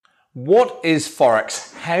What is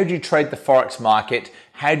Forex? How do you trade the Forex market?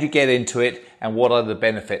 How do you get into it? And what are the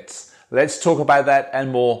benefits? Let's talk about that and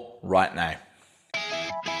more right now.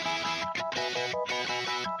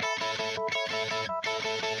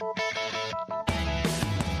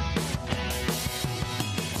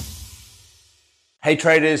 Hey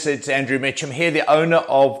traders, it's Andrew Mitchum here, the owner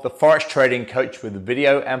of the Forex Trading Coach with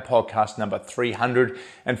video and podcast number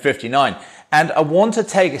 359. And I want to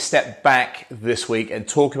take a step back this week and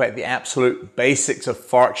talk about the absolute basics of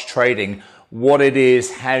Forex trading, what it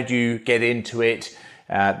is, how do you get into it,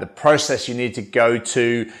 the process you need to go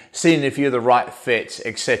to, seeing if you're the right fit,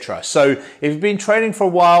 etc. So if you've been trading for a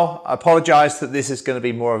while, I apologize that this is going to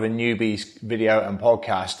be more of a newbie's video and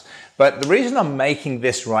podcast. But the reason I'm making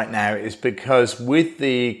this right now is because with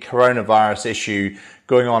the coronavirus issue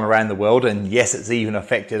going on around the world, and yes, it's even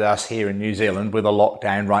affected us here in New Zealand with a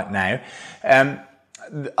lockdown right now,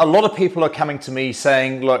 a lot of people are coming to me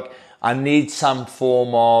saying, look, I need some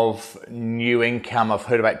form of new income. I've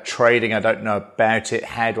heard about trading. I don't know about it.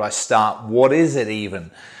 How do I start? What is it even?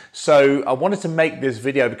 So I wanted to make this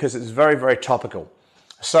video because it's very, very topical.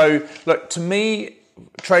 So look, to me,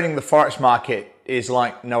 trading the Forex market is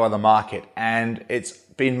like no other market, and it's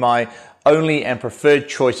been my only and preferred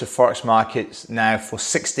choice of Forex markets now for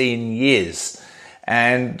 16 years.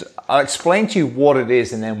 And I'll explain to you what it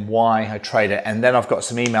is and then why I trade it. And then I've got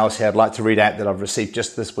some emails here I'd like to read out that I've received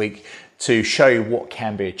just this week to show you what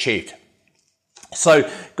can be achieved. So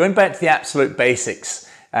going back to the absolute basics,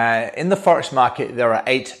 in the Forex market, there are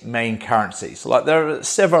 8 main currencies. Like there are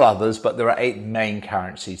several others, but there are 8 main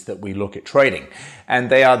currencies that we look at trading. And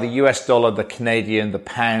they are the US dollar, the Canadian, the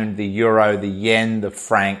pound, the euro, the yen, the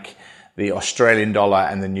franc, the Australian dollar,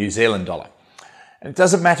 and the New Zealand dollar. And it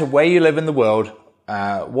doesn't matter where you live in the world,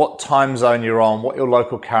 what time zone you're on, what your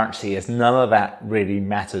local currency is, none of that really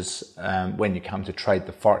matters when you come to trade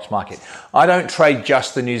the Forex market. I don't trade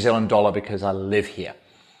just the New Zealand dollar because I live here.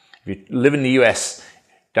 If you live in the US,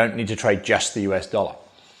 don't need to trade just the US dollar.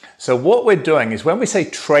 So what we're doing is when we say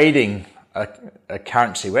trading a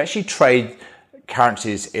currency, we actually trade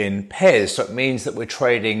currencies in pairs. So it means that we're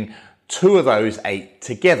trading 2 of those 8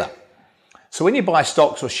 together. So when you buy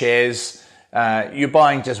stocks or shares, you're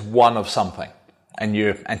buying just one of something and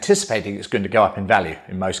you're anticipating it's going to go up in value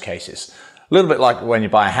in most cases. A little bit like when you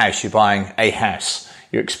buy a house, you're buying a house.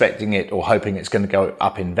 You're expecting it or hoping it's going to go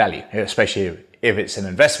up in value, especially if it's an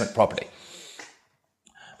investment property.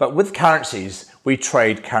 But with currencies, we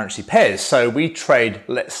trade currency pairs. So we trade,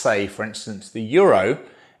 let's say, for instance, the euro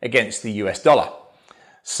against the US dollar.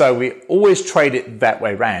 So we always trade it that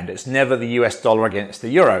way round. It's never the US dollar against the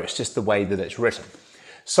euro. It's just the way that it's written.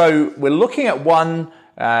 So we're looking at one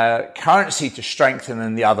currency to strengthen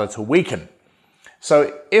and the other to weaken.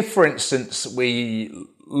 So if, for instance, we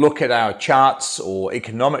look at our charts or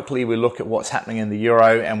economically we look at what's happening in the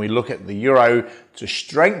euro and we look at the euro to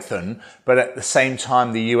strengthen, but at the same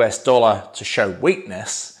time the US dollar to show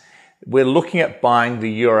weakness, we're looking at buying the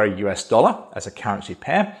euro US dollar as a currency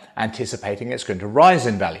pair, anticipating it's going to rise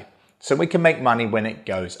in value. So we can make money when it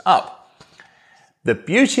goes up. The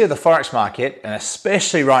beauty of the Forex market, and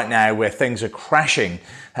especially right now where things are crashing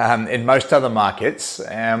in most other markets,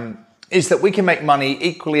 is that we can make money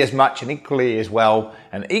equally as much and equally as well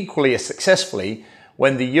and equally as successfully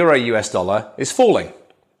when the euro US dollar is falling,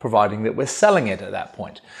 providing that we're selling it at that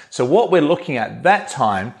point. So what we're looking at that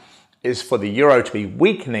time is for the euro to be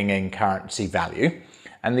weakening in currency value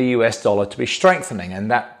and the US dollar to be strengthening,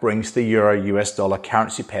 and that brings the euro US dollar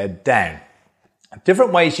currency pair down.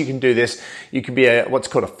 Different ways you can do this. You can be what's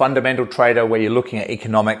called a fundamental trader, where you're looking at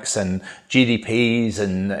economics and GDPs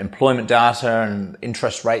and employment data and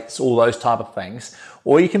interest rates, all those type of things.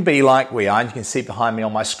 Or you can be like we are, and you can see behind me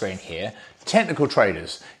on my screen here, technical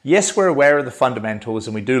traders. Yes, we're aware of the fundamentals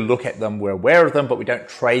and we do look at them. We're aware of them, but we don't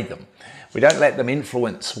trade them. We don't let them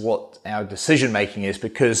influence what our decision making is,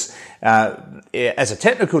 because as a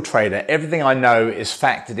technical trader, everything I know is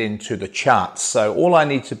factored into the charts. So all I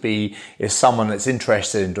need to be is someone that's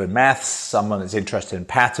interested in doing maths, someone that's interested in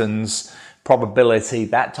patterns, probability,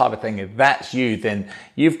 that type of thing. If that's you, then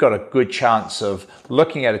you've got a good chance of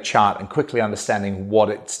looking at a chart and quickly understanding what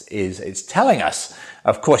it is it's telling us.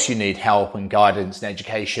 Of course, you need help and guidance and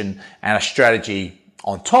education and a strategy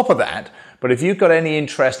on top of that. But if you've got any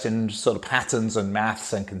interest in sort of patterns and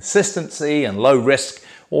maths and consistency and low risk,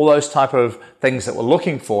 all those type of things that we're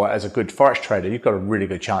looking for as a good Forex trader, you've got a really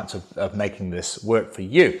good chance of making this work for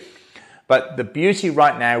you. But the beauty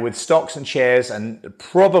right now with stocks and shares and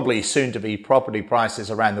probably soon to be property prices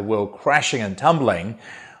around the world crashing and tumbling,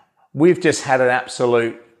 we've just had an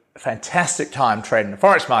absolute fantastic time trading the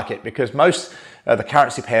Forex market, because most the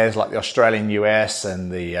currency pairs like the Australian US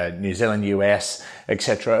and the New Zealand US,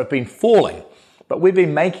 etc., have been falling. But we've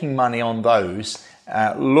been making money on those,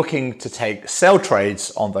 looking to take sell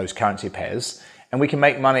trades on those currency pairs, and we can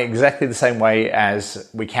make money exactly the same way as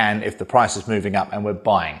we can if the price is moving up and we're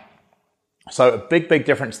buying. So a big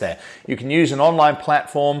difference there. You can use an online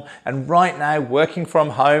platform, and right now, working from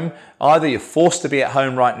home, either you're forced to be at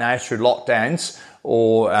home right now through lockdowns,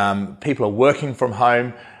 or people are working from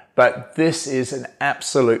home, but this is an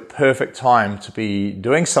absolute perfect time to be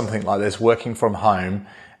doing something like this, working from home,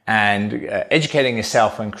 and educating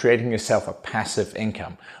yourself and creating yourself a passive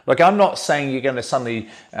income. Look, I'm not saying you're going to suddenly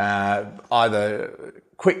either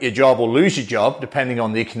quit your job or lose your job, depending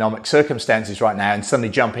on the economic circumstances right now, and suddenly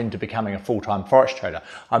jump into becoming a full-time forex trader.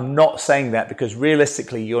 I'm not saying that, because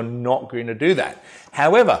realistically, you're not going to do that.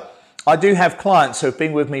 However, I do have clients who have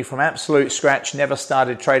been with me from absolute scratch, never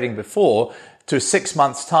started trading before, to 6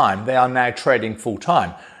 months' time, they are now trading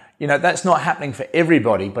full-time. You know, that's not happening for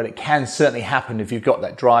everybody, but it can certainly happen if you've got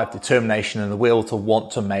that drive, determination, and the will to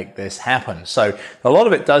want to make this happen. So a lot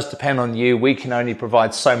of it does depend on you. We can only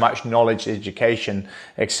provide so much knowledge, education,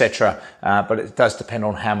 etc., but it does depend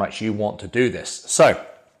on how much you want to do this. So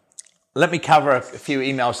let me cover a few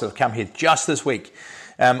emails that have come here just this week.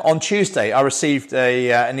 On Tuesday, I received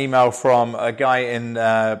an email from a guy in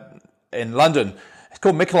London. It's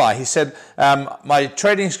called Mikolai. He said, my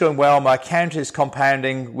trading's going well, my account is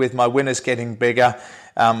compounding with my winners getting bigger.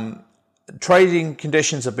 Trading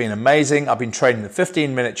conditions have been amazing. I've been trading the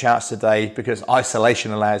 15-minute charts today because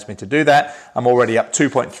isolation allows me to do that. I'm already up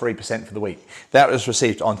 2.3% for the week. That was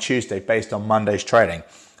received on Tuesday based on Monday's trading.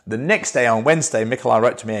 The next day, on Wednesday, Mikolai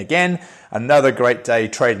wrote to me again, another great day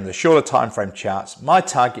trading the shorter time frame charts. My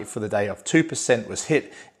target for the day of 2% was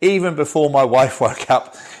hit even before my wife woke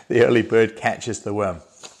up. The early bird catches the worm.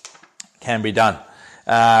 Can be done.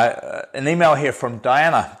 An email here from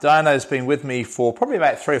Diana. Diana has been with me for probably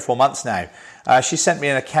about 3 or 4 months now. She sent me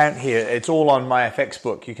an account here. It's all on my FX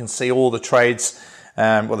book. You can see all the trades,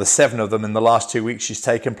 well, there's 7 of them in the last 2 weeks she's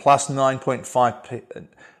taken, plus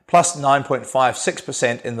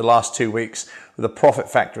 9.56% in the last 2 weeks, with a profit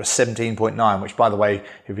factor of 17.9, which, by the way,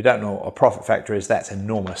 if you don't know what a profit factor is, that's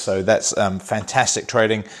enormous. So that's fantastic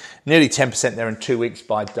trading. Nearly 10% there in 2 weeks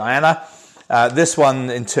by Diana. This one,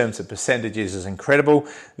 in terms of percentages, is incredible.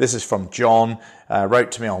 This is from John.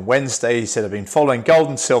 Wrote to me on Wednesday. He said, I've been following gold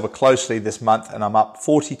and silver closely this month, and I'm up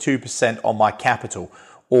 42% on my capital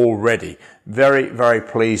already. Very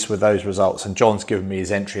pleased with those results, and John's given me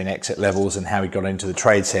his entry and exit levels and how he got into the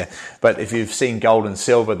trades here. But if you've seen gold and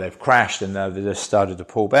silver, they've crashed and they've just started to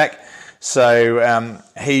pull back. So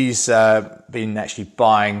he's been actually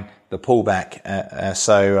buying the pullback,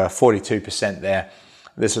 so 42% there.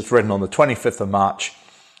 This was written on the 25th of March.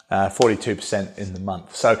 42% in the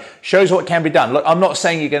month. So shows what can be done. Look, I'm not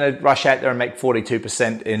saying you're going to rush out there and make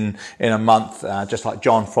 42% in a month, just like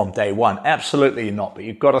John from day one. Absolutely you're not. But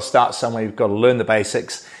you've got to start somewhere. You've got to learn the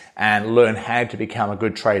basics and learn how to become a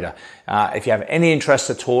good trader. If you have any interest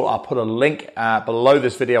at all, I'll put a link below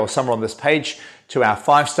this video or somewhere on this page to our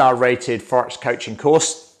 5-star rated Forex coaching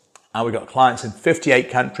course. We've got clients in 58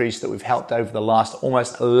 countries that we've helped over the last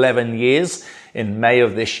almost 11 years. In May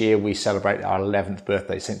of this year, we celebrate our 11th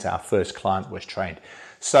birthday since our first client was trained.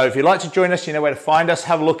 So if you'd like to join us, you know where to find us.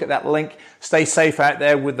 Have a look at that link. Stay safe out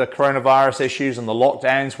there with the coronavirus issues and the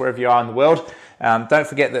lockdowns wherever you are in the world. Don't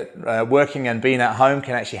forget that working and being at home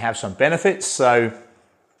can actually have some benefits. So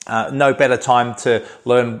no better time to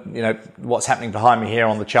learn, what's happening behind me here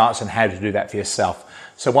on the charts and how to do that for yourself.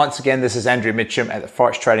 So once again, this is Andrew Mitchum at the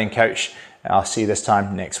Forex Trading Coach. I'll see you this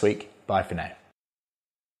time next week. Bye for now.